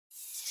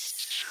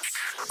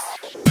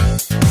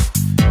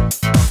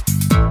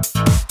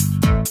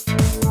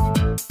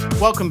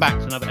Welcome back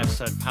to another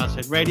episode of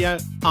Palisade Radio.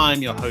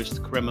 I'm your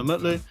host, Karema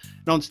Mutlu.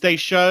 And on today's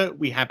show,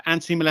 we have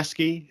Anthony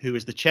Milewski, who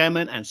is the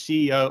chairman and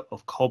CEO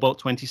of Cobalt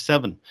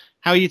 27.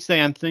 How are you today,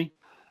 Anthony?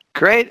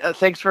 Great.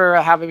 Thanks for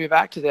having me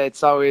back today.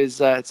 It's always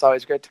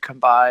great to come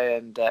by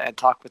and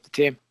talk with the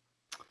team.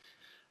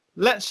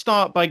 Let's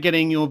start by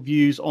getting your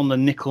views on the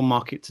nickel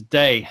market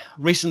today.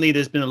 Recently,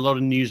 there's been a lot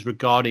of news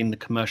regarding the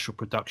commercial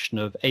production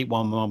of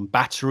 811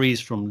 batteries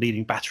from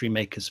leading battery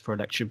makers for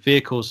electric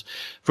vehicles.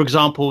 For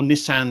example,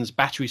 Nissan's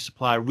battery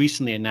supplier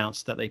recently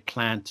announced that they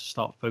plan to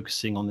start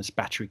focusing on this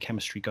battery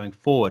chemistry going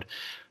forward.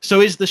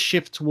 So is the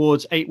shift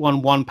towards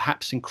 811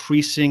 perhaps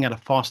increasing at a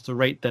faster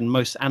rate than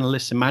most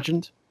analysts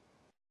imagined?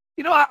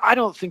 You know, I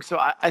don't think so.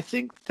 I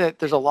think that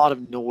there's a lot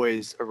of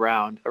noise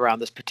around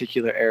this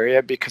particular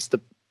area because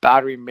the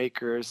battery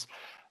makers,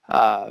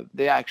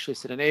 they actually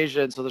sit in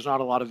Asia, and so there's not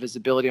a lot of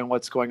visibility on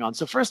what's going on.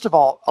 So first of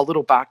all, a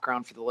little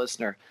background for the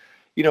listener.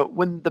 You know,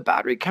 when the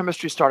battery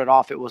chemistry started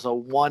off, it was a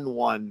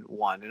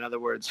 1-1-1. In other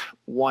words,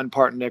 1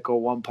 part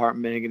nickel, 1 part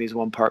manganese,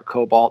 1 part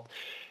cobalt.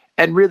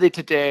 And really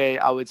today,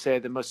 I would say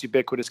the most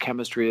ubiquitous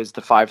chemistry is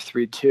the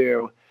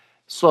 532,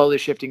 slowly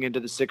shifting into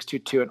the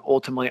 622 and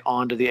ultimately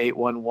onto the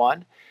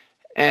 811.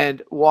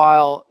 And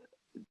while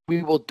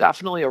we will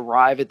definitely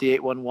arrive at the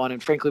 811,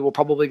 and frankly, we'll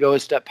probably go a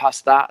step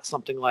past that,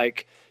 something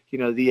like, you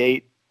know,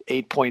 the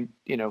 8.5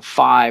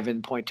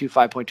 and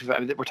 0.25. I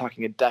mean, we're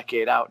talking a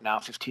decade out now,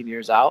 15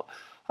 years out.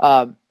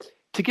 To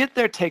get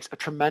there takes a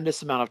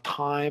tremendous amount of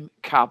time,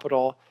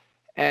 capital,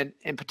 and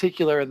in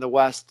particular in the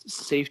West,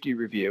 safety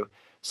review.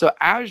 So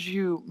as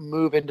you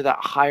move into that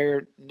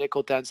higher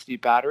nickel density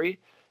battery,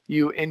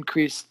 you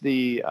increase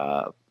the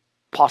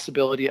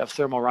possibility of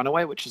thermal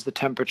runaway, which is the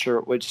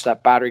temperature which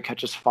that battery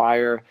catches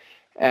fire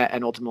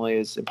and ultimately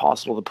is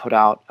impossible to put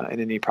out in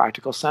any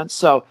practical sense.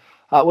 So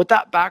with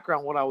that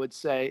background, what I would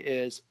say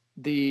is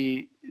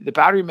the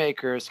battery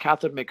makers,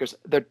 cathode makers,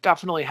 they're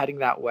definitely heading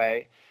that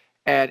way.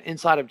 And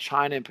inside of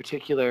China in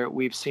particular,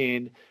 we've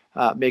seen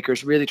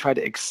makers really try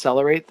to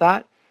accelerate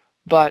that.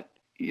 But,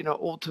 you know,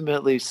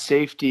 ultimately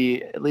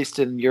safety, at least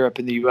in Europe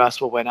and the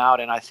US, will win out.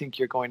 And I think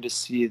you're going to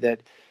see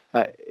that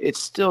it's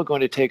still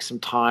going to take some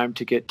time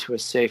to get to a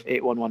safe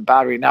 811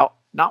 battery. Now,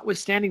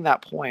 notwithstanding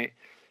that point,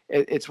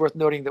 it's worth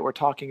noting that we're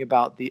talking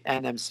about the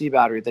NMC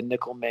battery, the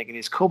nickel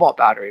manganese cobalt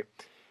battery.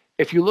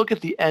 If you look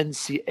at the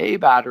NCA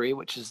battery,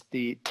 which is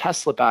the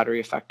Tesla battery,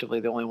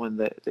 effectively the only one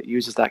that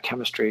uses that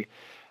chemistry,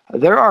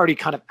 they're already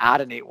kind of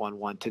at an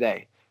 811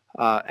 today.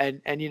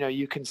 And you know,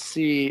 you can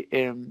see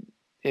in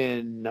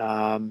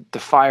the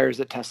fires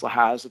that Tesla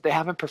has that they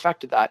haven't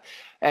perfected that.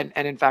 And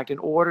in fact, in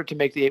order to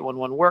make the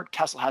 811 work,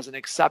 Tesla has an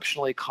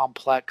exceptionally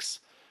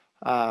complex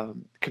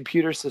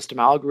computer system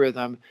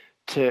algorithm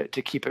to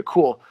keep it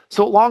cool.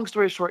 So long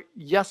story short,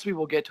 yes, we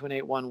will get to an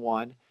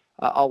 811.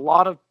 A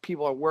lot of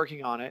people are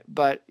working on it,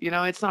 but you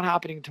know, it's not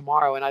happening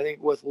tomorrow. And I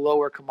think with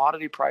lower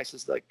commodity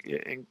prices, like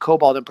in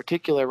cobalt in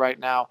particular right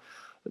now,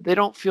 they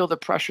don't feel the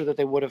pressure that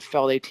they would have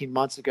felt 18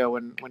 months ago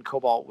when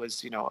cobalt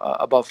was, you know,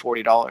 above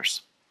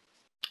 $40.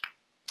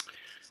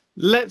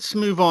 Let's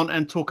move on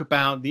and talk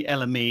about the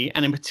LME,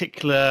 and in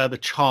particular, the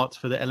chart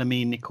for the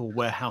LME nickel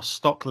warehouse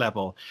stock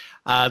level.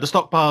 The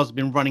stockpile has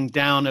been running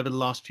down over the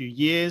last few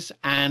years,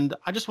 and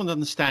I just want to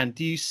understand,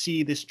 do you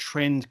see this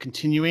trend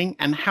continuing,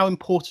 and how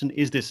important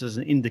is this as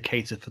an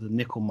indicator for the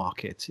nickel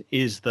market?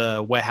 Is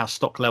the warehouse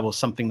stock level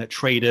something that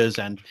traders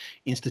and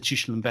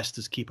institutional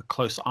investors keep a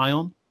close eye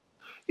on?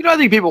 You know, I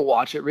think people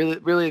watch it.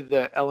 Really,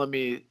 the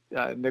LME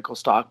nickel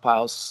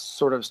stockpiles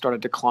sort of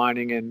started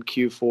declining in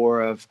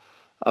Q4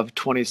 of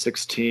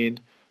 2016,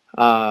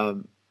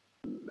 and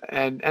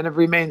have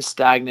remained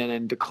stagnant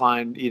and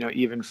declined, you know,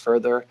 even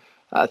further.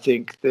 I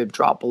think they've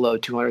dropped below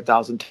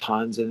 200,000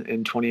 tons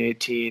in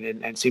 2018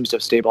 and seems to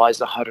have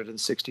stabilized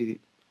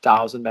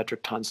 160,000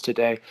 metric tons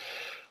today.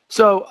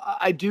 So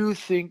I do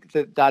think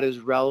that is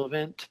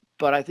relevant,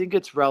 but I think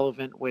it's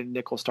relevant when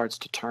nickel starts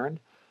to turn.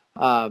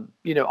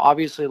 You know,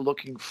 obviously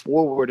looking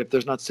forward, if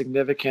there's not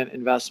significant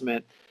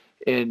investment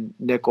in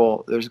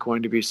nickel, there's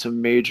going to be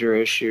some major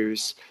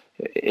issues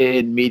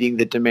in meeting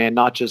the demand,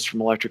 not just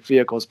from electric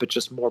vehicles, but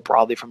just more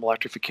broadly from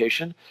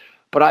electrification.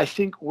 But I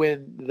think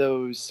when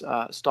those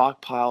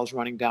stockpiles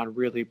running down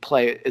really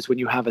play is when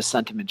you have a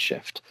sentiment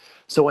shift.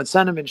 So when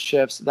sentiment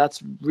shifts,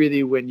 that's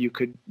really when you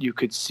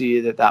could see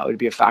that would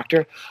be a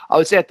factor. I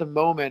would say at the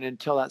moment,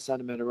 until that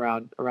sentiment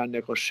around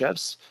nickel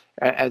shifts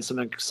and some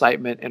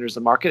excitement enters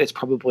the market, it's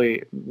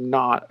probably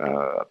not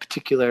a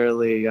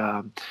particularly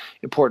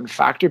important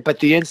factor. But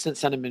the instant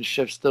sentiment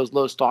shifts, those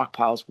low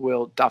stockpiles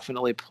will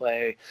definitely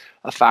play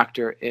a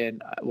factor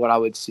in what I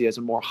would see as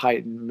a more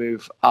heightened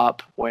move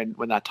up when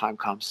that time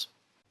comes.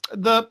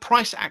 The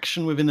price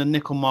action within the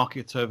nickel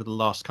market over the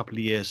last couple of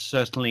years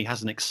certainly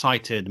hasn't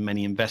excited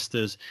many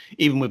investors,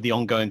 even with the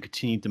ongoing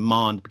continued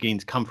demand beginning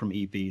to come from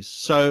EVs.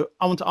 So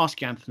I want to ask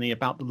you, Anthony,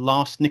 about the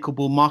last nickel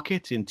bull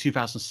market in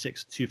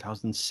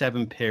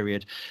 2006-2007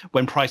 period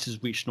when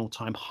prices reached an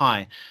all-time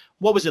high.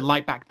 What was it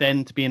like back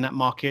then to be in that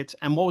market,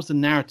 and what was the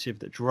narrative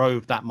that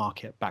drove that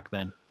market back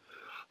then?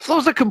 So it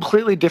was a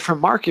completely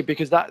different market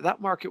because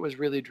that market was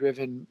really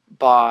driven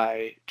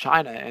by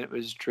China, and it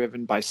was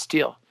driven by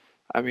steel.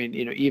 I mean,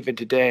 even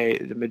today,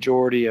 the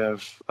majority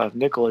of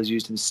nickel is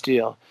used in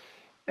steel.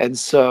 And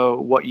so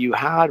what you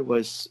had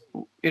was,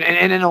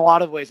 and in a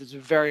lot of ways, it's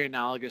very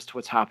analogous to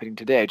what's happening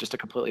today, just a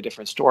completely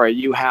different story.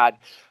 You had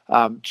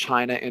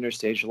China enter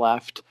stage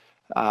left,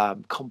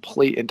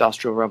 complete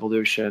industrial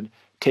revolution,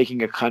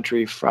 taking a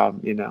country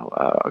from,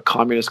 a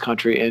communist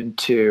country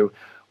into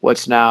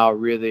what's now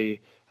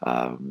really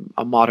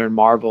a modern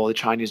marvel, the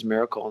Chinese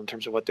miracle in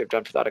terms of what they've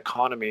done for that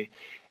economy.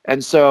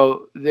 And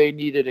so they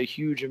needed a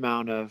huge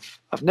amount of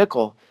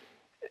nickel.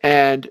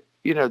 And,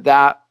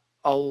 that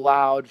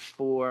allowed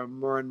for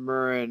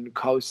Murrin,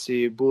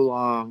 Kosi,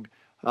 Bulong,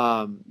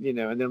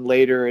 and then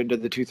later into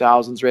the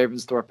 2000s,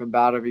 Ravensthorpe and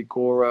Battery,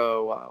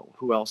 Goro,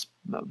 who else?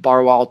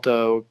 Barro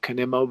Alto,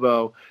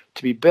 Kanimobo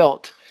to be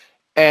built.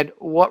 And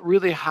what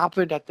really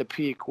happened at the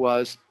peak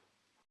was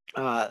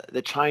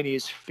the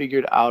Chinese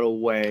figured out a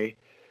way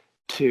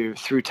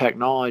through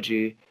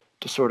technology,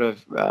 to sort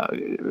of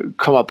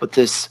come up with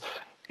this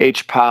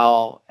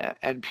HPAL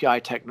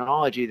NPI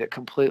technology that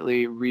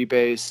completely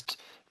rebased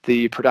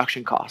the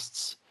production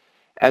costs.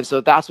 And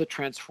so that's what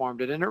transformed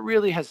it. And it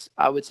really has,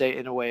 I would say,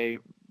 in a way,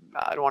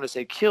 I don't want to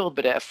say killed,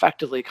 but it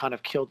effectively kind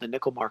of killed the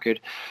nickel market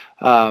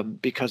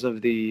because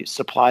of the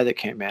supply that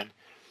came in.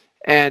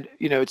 And,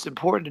 it's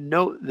important to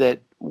note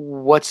that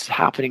what's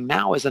happening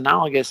now is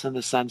analogous in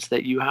the sense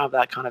that you have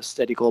that kind of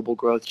steady global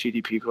growth,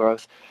 GDP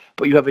growth,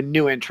 but you have a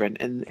new entrant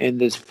in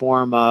this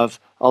form of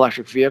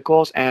electric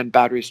vehicles and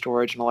battery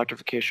storage and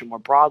electrification more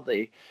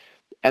broadly.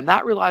 And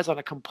that relies on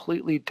a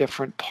completely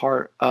different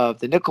part of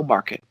the nickel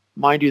market.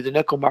 Mind you, the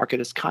nickel market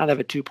is kind of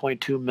a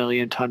 2.2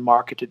 million ton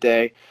market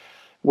today,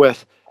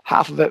 with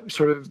half of it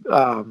sort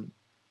of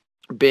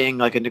being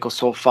like a nickel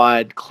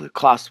sulfide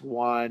class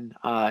 1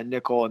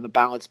 nickel, and the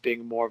balance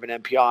being more of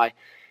an NPI.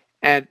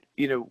 And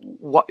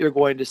what you're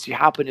going to see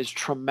happen is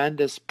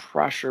tremendous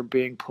pressure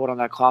being put on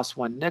that class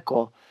 1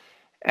 nickel.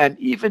 And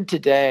even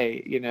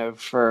today,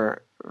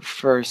 for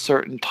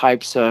certain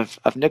types of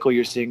nickel,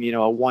 you're seeing a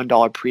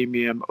 $1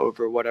 premium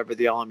over whatever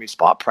the LME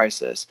spot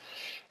price is.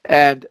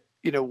 And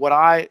what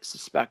I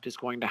suspect is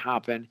going to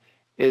happen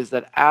is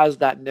that as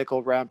that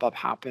nickel ramp up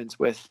happens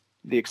with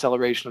the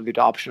acceleration of the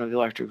adoption of the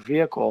electric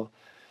vehicle,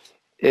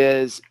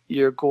 is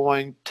you're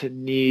going to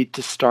need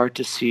to start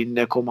to see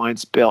nickel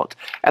mines built.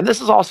 And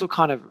this is also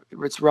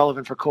it's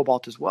relevant for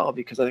cobalt as well,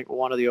 because I think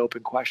one of the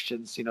open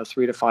questions,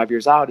 3 to 5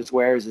 years out, is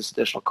where is this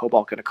additional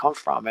cobalt going to come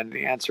from? And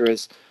the answer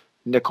is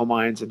nickel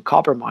mines and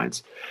copper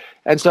mines.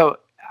 And so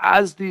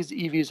as these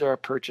EVs are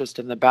purchased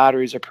and the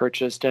batteries are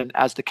purchased, and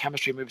as the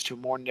chemistry moves to a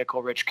more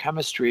nickel-rich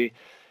chemistry,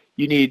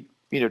 you need,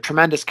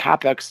 tremendous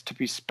capex to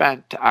be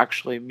spent to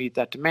actually meet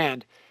that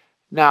demand.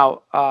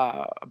 Now,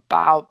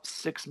 about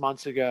 6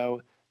 months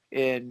ago,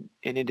 in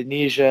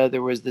Indonesia,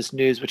 there was this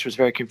news which was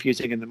very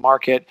confusing in the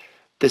market.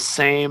 The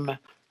same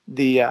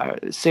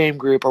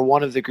group, or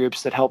one of the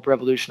groups that helped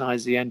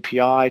revolutionize the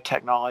NPI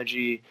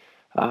technology,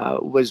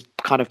 was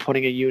kind of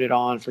putting a unit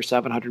on for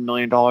 $700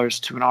 million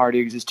to an already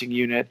existing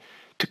unit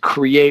to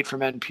create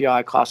from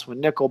NPI class 1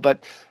 nickel.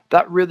 But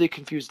that really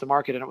confused the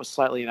market, and it was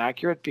slightly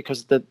inaccurate,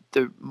 because the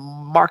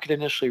market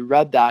initially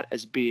read that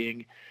as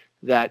being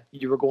that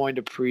you were going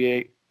to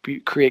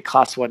create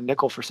class 1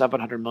 nickel for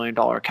 $700 million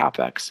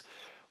capex,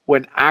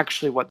 when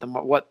actually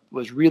what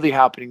was really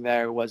happening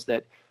there was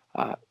that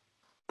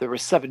there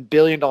was $7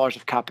 billion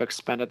of capex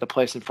spent at the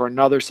place, and for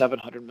another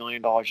 $700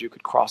 million you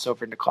could cross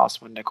over into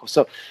class 1 nickel.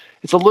 So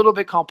it's a little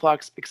bit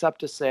complex, except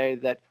to say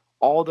that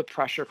all the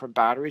pressure from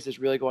batteries is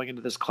really going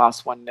into this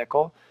class 1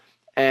 nickel.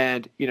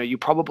 And you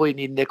probably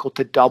need nickel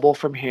to double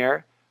from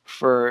here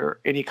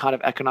for any kind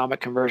of economic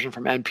conversion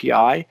from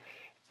NPI.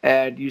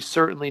 And you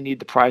certainly need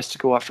the price to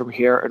go up from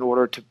here in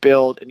order to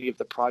build any of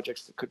the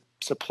projects that could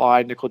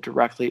supply nickel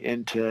directly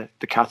into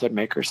the cathode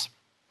makers.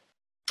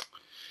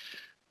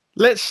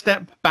 Let's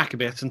step back a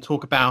bit and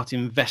talk about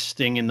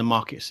investing in the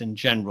markets in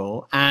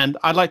general. And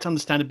I'd like to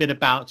understand a bit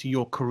about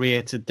your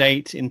career to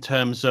date in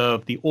terms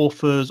of the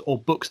authors or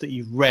books that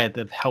you've read that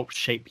have helped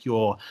shape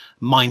your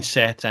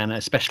mindset, and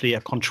especially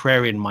a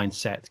contrarian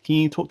mindset. Can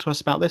you talk to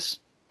us about this?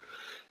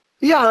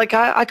 Yeah, like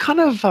I kind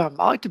of I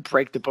like to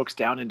break the books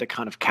down into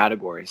kind of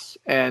categories.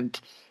 And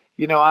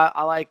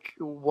I like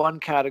one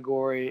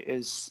category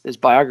is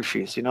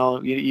biographies.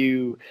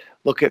 You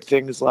look at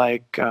things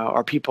like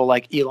or people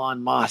like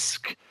Elon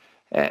Musk,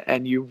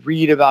 and you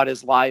read about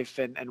his life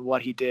and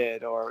what he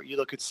did, or you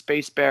look at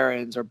space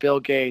barons or Bill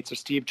Gates or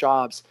Steve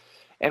Jobs,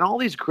 and all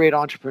these great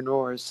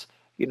entrepreneurs.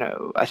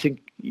 I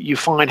think you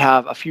find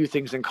have a few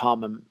things in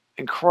common: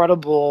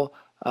 incredible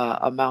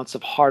amounts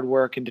of hard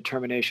work and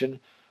determination,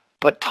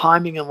 but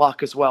timing and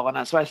luck as well.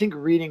 And so I think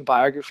reading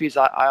biographies,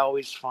 I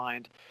always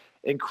find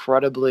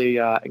incredibly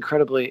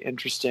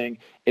interesting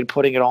in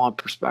putting it all in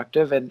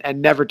perspective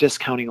and never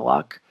discounting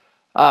luck.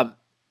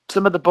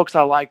 Some of the books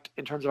I liked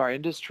in terms of our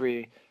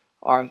industry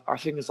are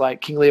things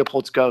like King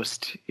Leopold's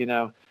Ghost,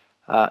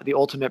 the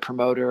ultimate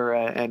promoter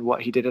and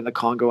what he did in the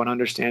Congo and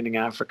understanding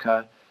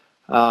Africa.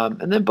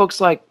 And then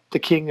books like The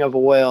King of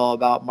Oil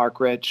about Mark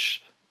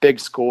Rich, Big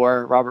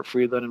Score, Robert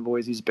Friedland and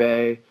Boise's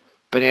Bay,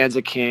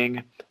 Bonanza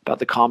King about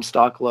the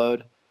Comstock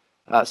load.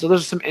 So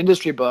those are some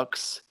industry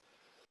books.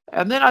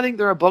 And then I think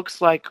there are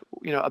books like,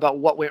 about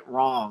what went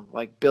wrong,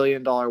 like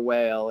Billion Dollar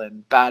Whale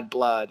and Bad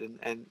Blood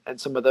and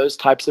some of those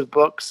types of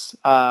books.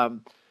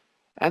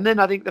 And then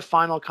I think the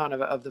final kind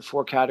of the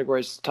four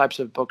categories, types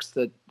of books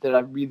that I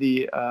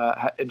really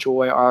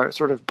enjoy are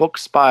sort of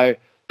books by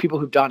people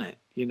who've done it.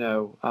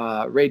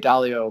 Ray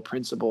Dalio,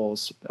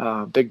 Principles,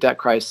 Big Debt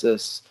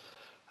Crisis,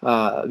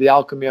 The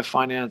Alchemy of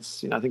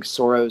Finance. I think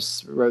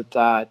Soros wrote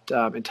that,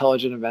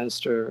 Intelligent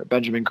Investor,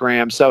 Benjamin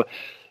Graham. So,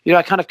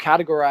 I kind of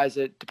categorize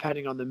it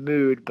depending on the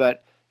mood,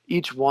 but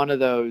each one of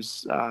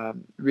those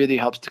really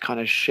helps to kind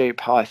of shape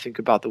how I think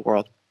about the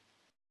world.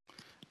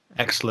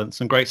 Excellent.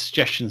 Some great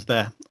suggestions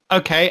there.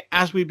 Okay,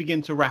 as we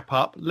begin to wrap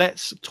up,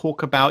 let's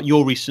talk about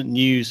your recent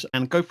news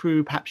and go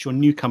through perhaps your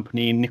new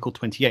company, Nickel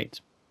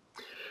 28.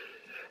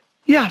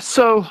 Yeah,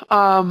 so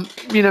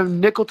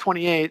Nickel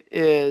 28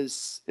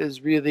 is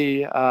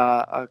really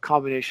a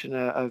combination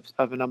of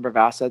a number of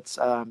assets.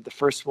 The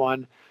first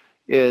one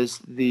is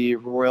the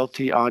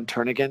royalty on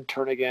Turnagain.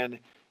 Turnagain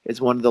is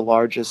one of the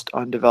largest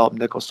undeveloped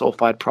nickel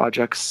sulfide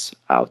projects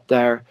out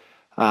there.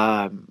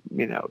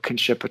 Can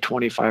ship a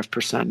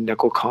 25%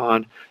 nickel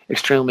con.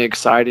 Extremely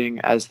exciting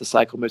as the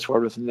cycle moves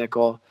forward with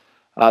nickel.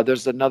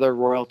 There's another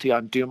royalty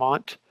on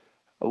Dumont,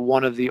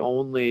 one of the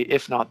only,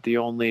 if not the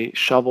only,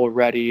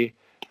 shovel-ready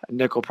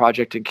nickel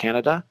project in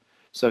Canada.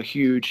 So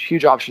huge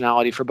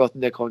optionality for both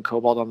nickel and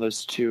cobalt on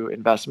those two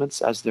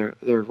investments as their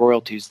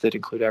royalties that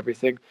include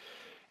everything.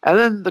 And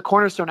then the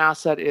cornerstone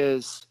asset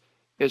is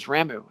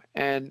Ramu.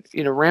 And,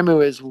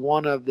 Ramu is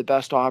one of the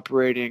best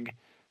operating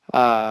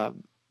HPAL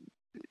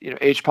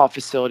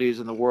facilities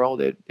in the world.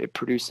 It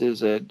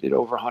produces at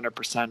over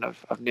 100%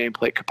 of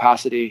nameplate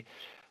capacity.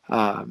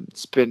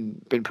 It's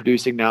been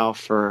producing now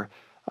for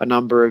a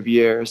number of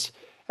years.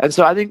 And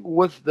so I think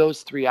with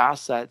those three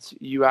assets,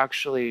 you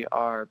actually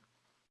are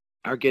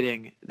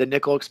getting the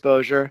nickel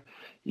exposure,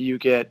 you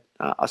get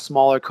a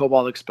smaller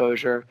cobalt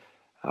exposure.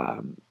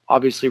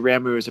 Obviously,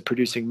 Ramu is a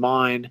producing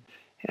mine,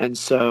 and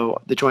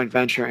so the joint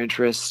venture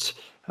interest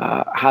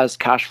has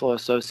cash flow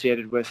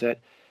associated with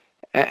it.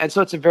 And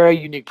so it's a very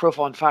unique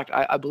profile. In fact,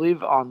 I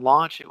believe on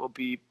launch, it will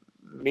be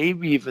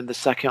maybe even the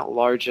second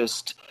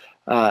largest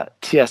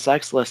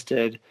TSX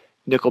listed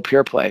nickel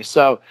pure play.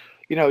 So,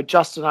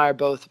 Justin and I are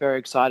both very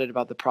excited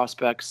about the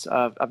prospects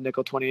of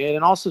Nickel 28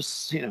 and also,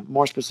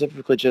 more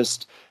specifically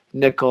just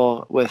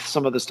nickel with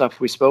some of the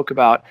stuff we spoke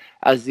about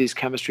as these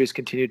chemistries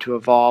continue to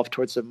evolve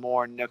towards a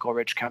more nickel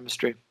rich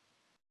chemistry.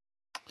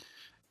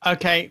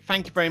 Okay.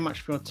 Thank you very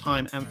much for your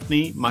time,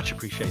 Anthony. Much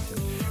appreciated.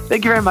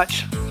 Thank you very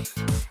much.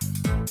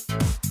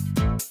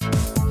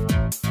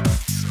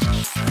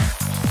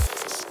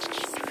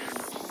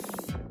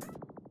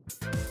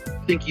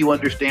 Think you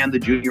understand the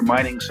junior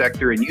mining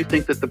sector and you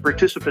think that the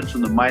participants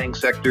in the mining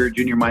sector,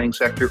 junior mining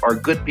sector, are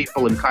good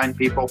people and kind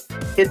people,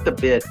 hit the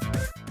bid.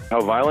 How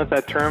violent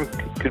that term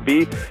could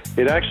be,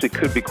 it actually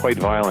could be quite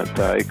violent.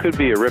 It could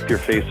be a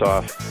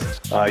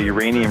rip-your-face-off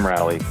uranium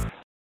rally.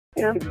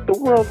 And the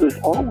world is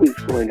always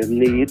going to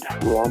need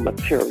raw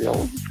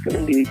materials. It's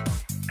going to need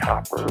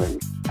copper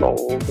and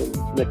gold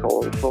and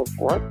nickel and so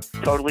forth.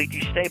 Totally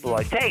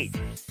destabilized.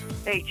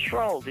 Hey,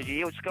 Troll, did you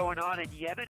hear what's going on in Yemen?